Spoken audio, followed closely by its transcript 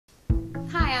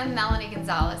Hi, I'm Melanie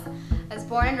Gonzalez. I was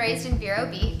born and raised in Vero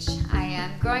Beach.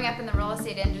 Growing up in the real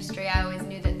estate industry, I always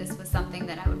knew that this was something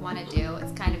that I would want to do.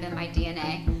 It's kind of in my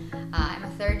DNA. I'm a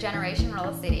third-generation real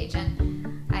estate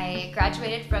agent. I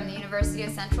graduated from the University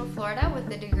of Central Florida with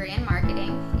a degree in marketing,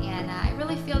 and I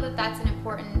really feel that that's an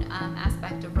important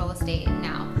aspect of real estate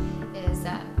now, is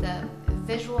the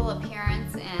visual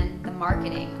appearance and the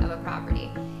marketing of a property.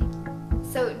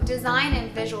 So design and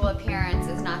visual appearance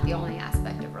is not the only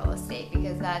aspect of real estate,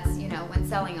 because that's, when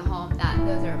selling a home,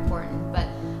 those are important. But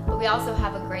we also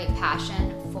have a great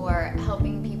passion for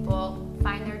helping people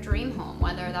find their dream home,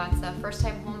 whether that's a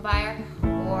first-time home buyer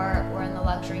or in the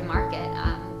luxury market.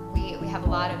 We have a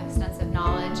lot of extensive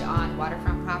knowledge on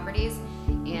waterfront properties,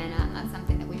 and that's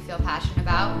something that we feel passionate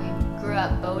about. We grew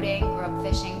up boating, grew up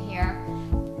fishing here,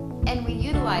 and we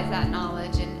utilize that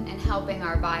knowledge in helping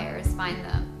our buyers find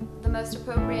the most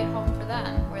appropriate home for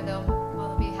them, where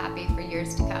they'll be happy for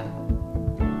years to come.